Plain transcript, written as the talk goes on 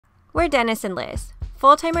We're Dennis and Liz,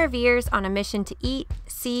 full-time RVers on a mission to eat,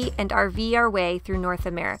 see, and RV our way through North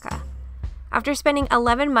America. After spending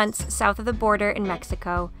 11 months south of the border in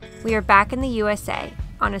Mexico, we are back in the USA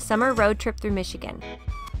on a summer road trip through Michigan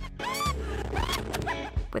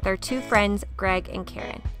with our two friends, Greg and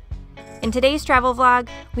Karen. In today's travel vlog,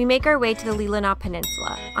 we make our way to the Leelanau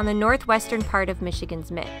Peninsula on the northwestern part of Michigan's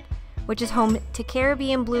Mid, which is home to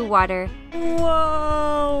Caribbean blue water.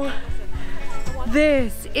 Whoa!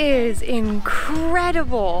 This is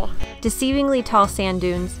incredible! Deceivingly tall sand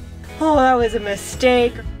dunes. Oh, that was a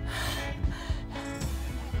mistake.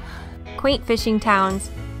 Quaint fishing towns,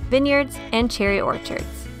 vineyards, and cherry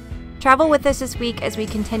orchards. Travel with us this week as we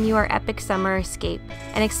continue our epic summer escape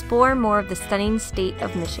and explore more of the stunning state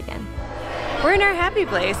of Michigan. We're in our happy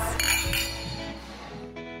place.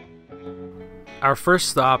 Our first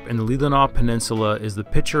stop in the Leelanau Peninsula is the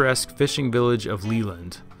picturesque fishing village of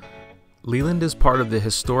Leland. Leland is part of the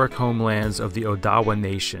historic homelands of the Odawa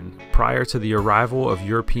Nation prior to the arrival of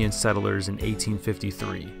European settlers in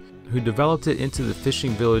 1853, who developed it into the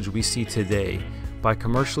fishing village we see today by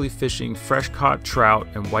commercially fishing fresh-caught trout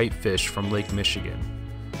and whitefish from Lake Michigan.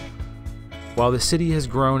 While the city has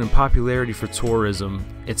grown in popularity for tourism,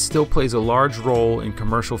 it still plays a large role in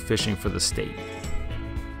commercial fishing for the state.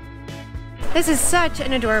 This is such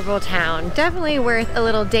an adorable town. Definitely worth a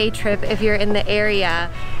little day trip if you're in the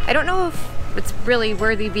area. I don't know if it's really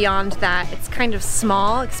worthy beyond that. It's kind of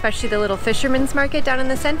small, especially the little fisherman's market down in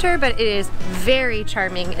the center, but it is very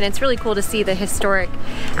charming and it's really cool to see the historic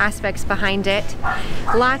aspects behind it.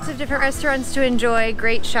 Lots of different restaurants to enjoy,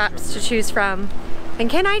 great shops to choose from. And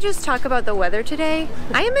can I just talk about the weather today?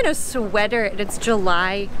 I am in a sweater and it's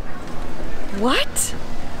July. What?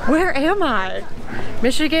 Where am I?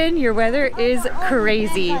 Michigan, your weather is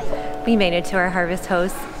crazy. We made it to our harvest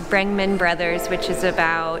host, Brengman Brothers, which is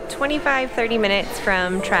about 25-30 minutes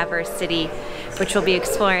from Traverse City, which we'll be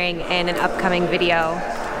exploring in an upcoming video.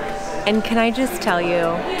 And can I just tell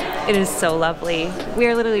you, it is so lovely. We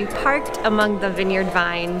are literally parked among the vineyard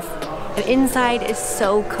vines, and inside is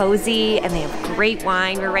so cozy, and they have great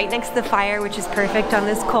wine. We're right next to the fire, which is perfect on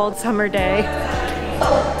this cold summer day.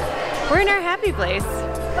 We're in our happy place.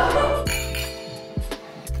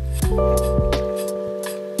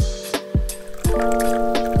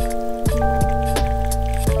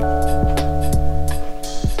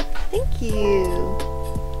 Thank you.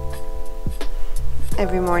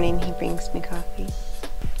 Every morning he brings me coffee.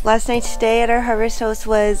 Last night's stay at our harvest house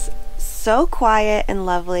was so quiet and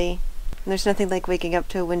lovely. And there's nothing like waking up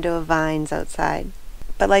to a window of vines outside.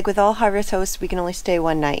 But like with all harvest hosts, we can only stay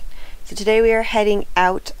one night. So today we are heading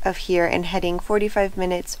out of here and heading 45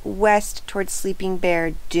 minutes west towards Sleeping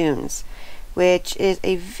Bear Dunes, which is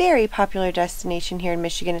a very popular destination here in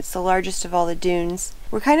Michigan. It's the largest of all the dunes.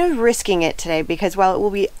 We're kind of risking it today because while it will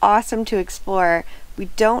be awesome to explore, we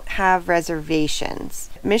don't have reservations.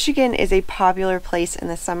 Michigan is a popular place in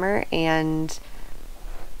the summer and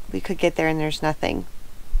we could get there and there's nothing.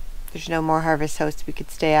 There's no more harvest hosts we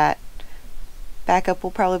could stay at. Backup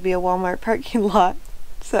will probably be a Walmart parking lot.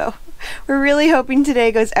 So we're really hoping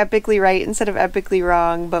today goes epically right instead of epically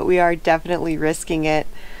wrong, but we are definitely risking it.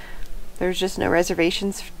 There's just no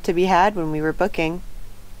reservations to be had when we were booking.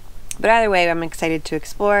 But either way, I'm excited to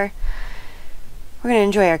explore. We're going to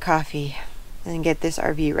enjoy our coffee and get this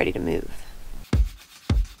RV ready to move.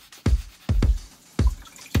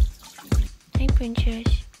 Hi,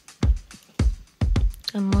 Princess.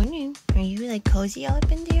 Good morning. Are you like cozy all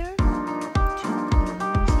up in there?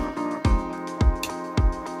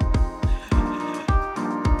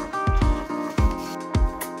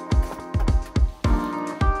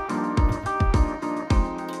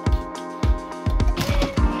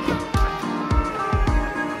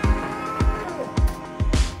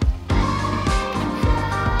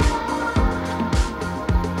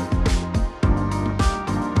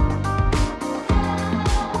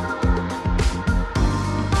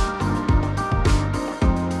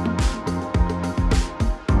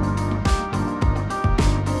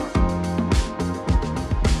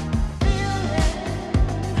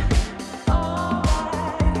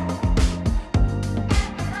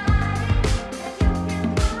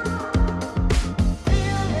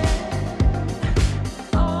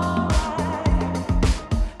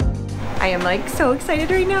 I am like so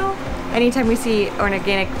excited right now. Anytime we see an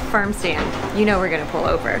organic farm stand, you know we're gonna pull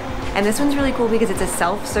over. And this one's really cool because it's a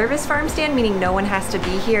self-service farm stand, meaning no one has to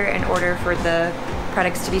be here in order for the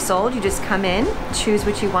products to be sold. You just come in, choose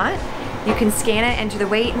what you want. You can scan it, enter the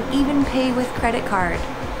weight, and even pay with credit card.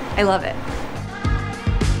 I love it.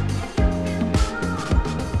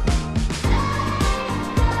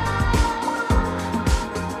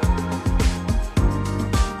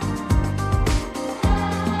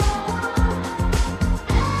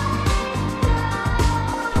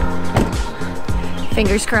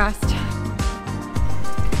 Fingers crossed.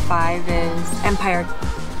 5 is Empire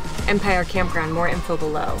Campground. More info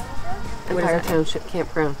below. Empire Township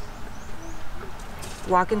Campground.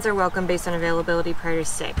 Walk-ins are welcome based on availability prior to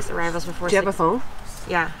 6. Arrivals before 6. Do you have a phone?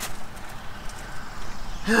 Yeah.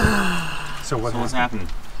 So what's happening?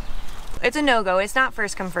 It's a no-go. It's not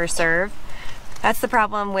first come, first serve. That's the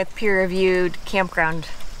problem with peer-reviewed campground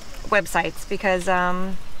websites, because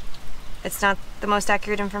it's not the most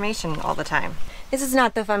accurate information all the time. This is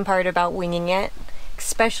not the fun part about winging it,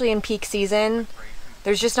 especially in peak season.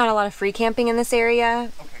 There's just not a lot of free camping in this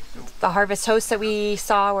area. The harvest hosts that we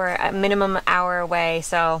saw were a minimum hour away,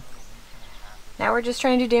 so now we're just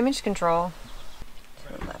trying to do damage control.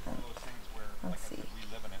 2/11. Let's see.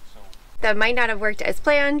 That might not have worked as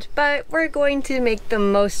planned, but we're going to make the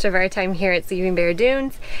most of our time here at Sleeping Bear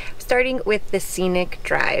Dunes, starting with the Scenic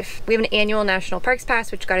Drive. We have an annual National Parks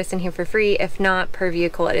Pass, which got us in here for free. If not, per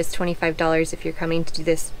vehicle, it is $25 if you're coming to do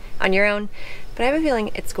this on your own. But I have a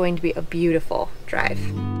feeling it's going to be a beautiful drive.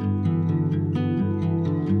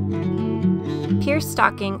 Pierce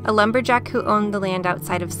Stocking, a lumberjack who owned the land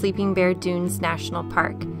outside of Sleeping Bear Dunes National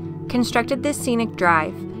Park, constructed this scenic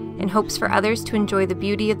drive in hopes for others to enjoy the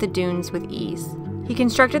beauty of the dunes with ease. He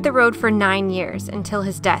constructed the road for 9 years until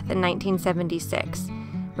his death in 1976,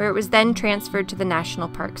 where it was then transferred to the National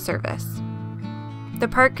Park Service. The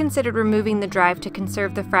park considered removing the drive to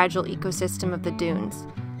conserve the fragile ecosystem of the dunes,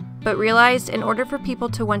 but realized in order for people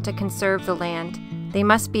to want to conserve the land, they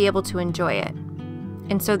must be able to enjoy it.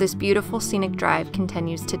 And so this beautiful scenic drive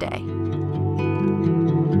continues today.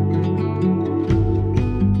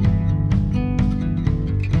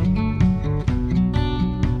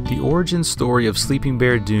 The origin story of Sleeping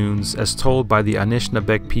Bear Dunes, as told by the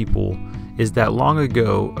Anishinaabe people, is that long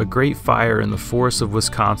ago, a great fire in the forests of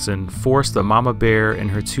Wisconsin forced a mama bear and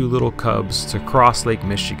her 2 little cubs to cross Lake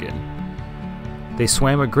Michigan. They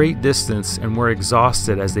swam a great distance and were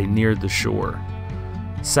exhausted as they neared the shore.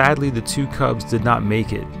 Sadly, the 2 cubs did not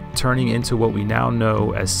make it, turning into what we now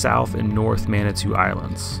know as South and North Manitou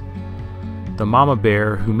Islands. The mama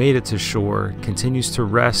bear, who made it to shore, continues to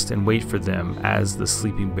rest and wait for them as the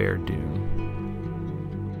Sleeping Bear Dune.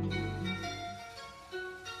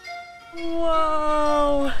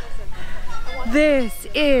 Whoa! This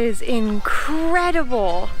is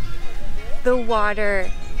incredible! The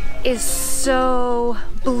water is so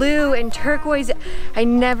blue and turquoise. I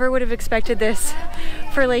never would have expected this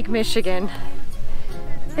for Lake Michigan.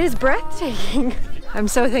 It is breathtaking. I'm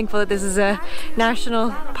so thankful that this is a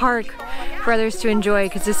national park for others to enjoy,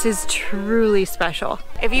 because this is truly special.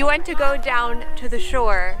 If you want to go down to the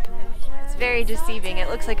shore, it's very deceiving. It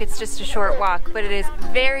looks like it's just a short walk, but it is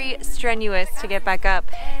very strenuous to get back up.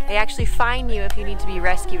 They actually fine you if you need to be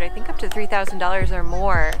rescued. I think up to $3,000 or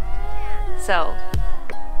more. So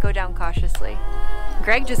go down cautiously.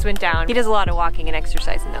 Greg just went down. He does a lot of walking and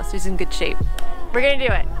exercising though, so he's in good shape. We're gonna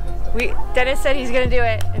do it. Dennis said he's gonna do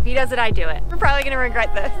it. If he does it, I do it. We're probably gonna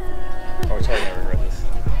regret this. Oh, we're totally gonna regret this.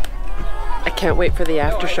 I can't wait for the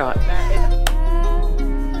aftershot.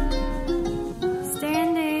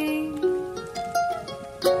 Standing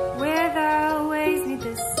where the waves meet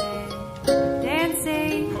the sand,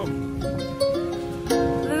 dancing,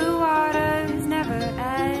 blue waters never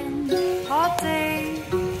end, halting,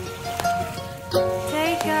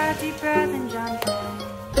 take a deep breath and jump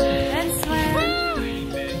in, and swim,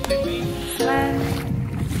 swim.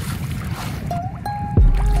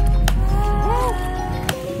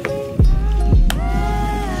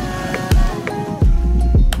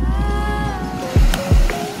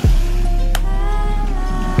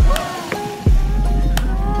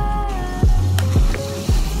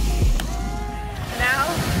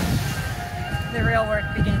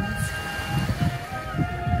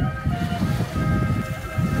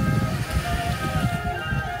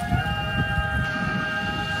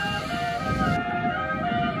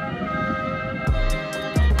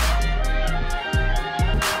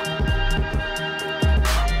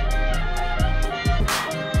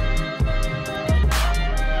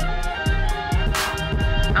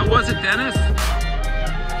 How was it, Dennis?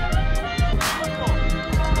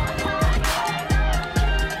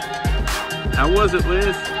 How was it,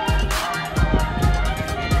 Liz?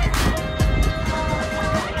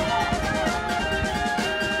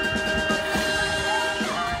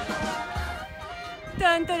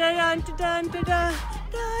 Dun dun dun dun dun dun dun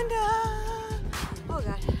dun dun. Oh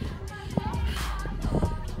god.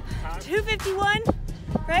 251,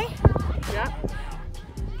 right? Yeah.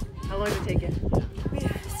 How long did it take you? We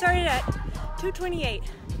started at 2:28.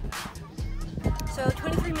 So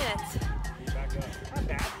 23 minutes. Not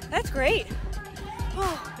bad. That's great.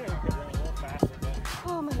 Oh, Yeah, we could run a little faster, but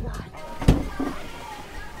oh my god.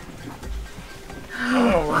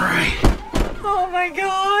 Oh my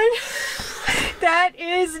god. That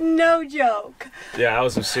is no joke. Yeah, that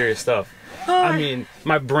was some serious stuff. I mean,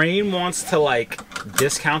 my brain wants to like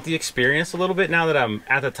discount the experience a little bit now that I'm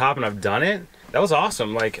at the top and I've done it. That was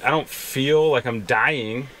awesome. Like, I don't feel like I'm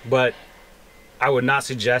dying, but I would not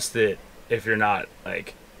suggest it if you're not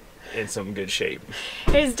like in some good shape.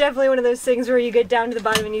 It's definitely one of those things where you get down to the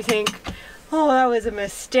bottom and you think, oh, that was a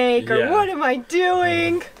mistake, or what am I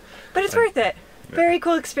doing? But it's worth it. Very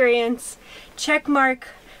cool experience. Check mark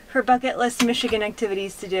for bucket list Michigan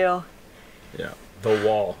activities to do. Yeah, the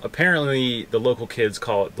wall. Apparently, the local kids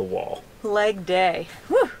call it the wall. Leg day.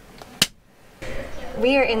 Whew.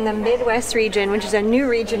 We are in the Midwest region, which is a new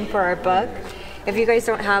region for our book. If you guys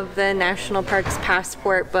don't have the National Parks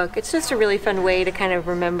Passport book, it's just a really fun way to kind of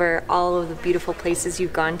remember all of the beautiful places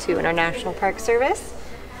you've gone to in our National Park Service.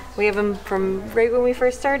 We have them from right when we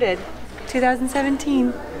first started,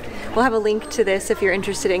 2017. We'll have a link to this if you're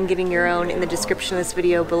interested in getting your own in the description of this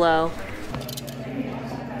video below.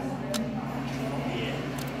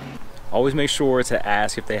 Always make sure to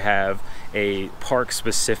ask if they have a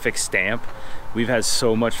park-specific stamp. We've had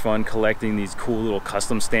so much fun collecting these cool little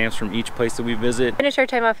custom stamps from each place that we visit. Finish our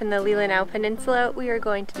time off in the Leelanau Peninsula. We are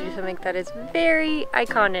going to do something that is very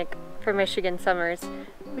iconic for Michigan summers,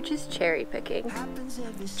 which is cherry picking.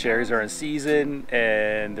 Cherries are in season,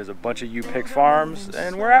 and there's a bunch of U-Pick farms,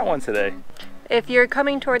 and we're at one today. If you're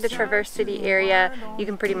coming toward the Traverse City area, you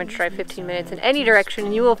can pretty much drive 15 minutes in any direction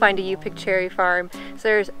and you will find a U-Pick cherry farm. So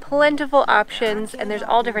there's plentiful options, and there's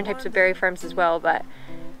all different types of berry farms as well, but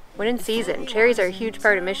when in season, cherries are a huge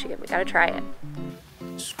part of Michigan. We gotta try it.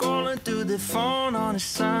 Scrolling through the phone on a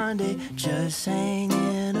Sunday, just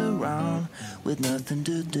hanging around with nothing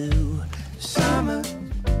to do. Summer,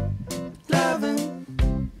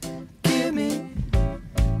 loving, give me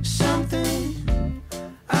something.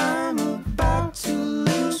 I'm about to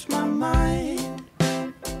lose my mind.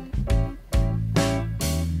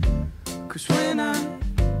 'Cause when I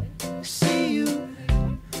see you,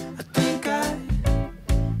 I think I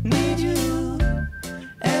need you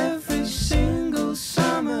every single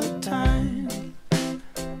summertime.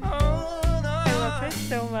 I love this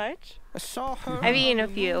so much. I've eaten a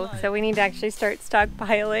few, so we need to actually start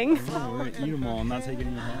stockpiling. Oh, we're gonna eat them all and not take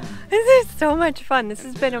any home. This is so much fun. This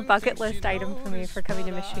has been a bucket list item for me for coming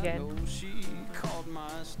to Michigan.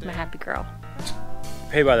 I'm a happy girl.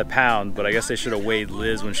 Pay by the pound, but I guess they should have weighed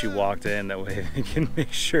Liz when she walked in. That way they can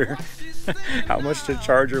make sure how much to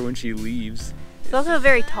charge her when she leaves. It's also a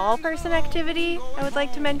very tall person activity, I would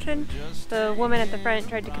like to mention. The woman at the front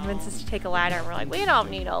tried to convince us to take a ladder, and we're like, we don't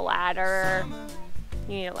need a ladder.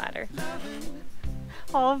 You need a ladder.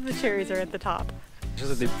 All of the cherries are at the top. Just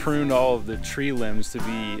that they pruned all of the tree limbs to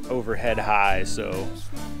be overhead high, so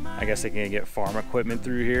I guess they can get farm equipment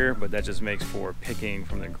through here, but that just makes for picking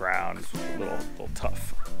from the ground a little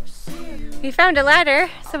tough. We found a ladder.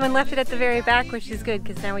 Someone left it at the very back, which is good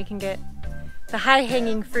because now we can get the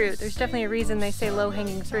high-hanging fruit. There's definitely a reason they say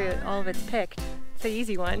low-hanging fruit. All of it's picked. It's the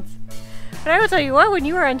easy ones. But I will tell you what, when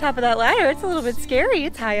you were on top of that ladder, it's a little bit scary.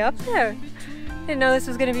 It's high up there. Didn't know this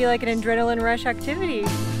was going to be like an adrenaline rush activity.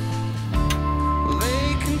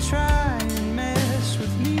 They can try and mess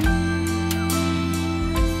with me,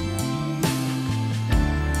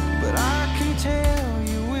 but I can tell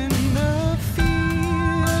you when the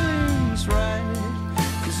feeling's right,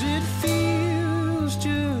 'cause it feels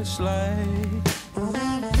just like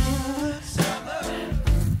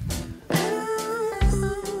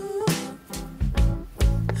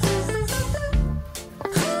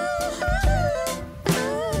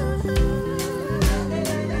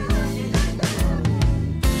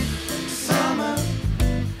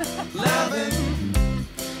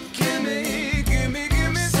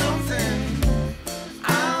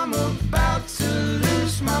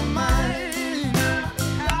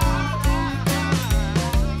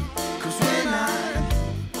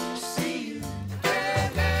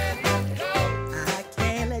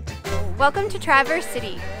Welcome to Traverse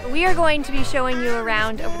City. We are going to be showing you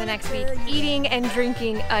around over the next week, eating and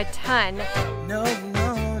drinking a ton. no,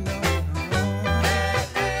 no, no, no.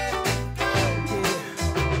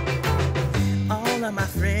 All of my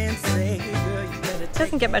friends say, girl, you better It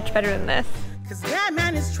doesn't get much better than this. 'cause that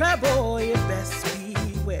man is trouble, you best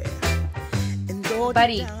beware. And though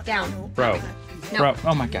Buddy, down. Bro,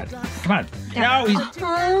 oh my God, come on. No,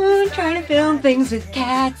 oh, trying to film things with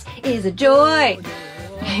cats is a joy.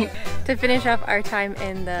 To finish off our time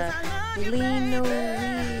in the Leelanau,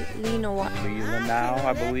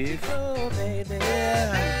 I believe. oh, baby.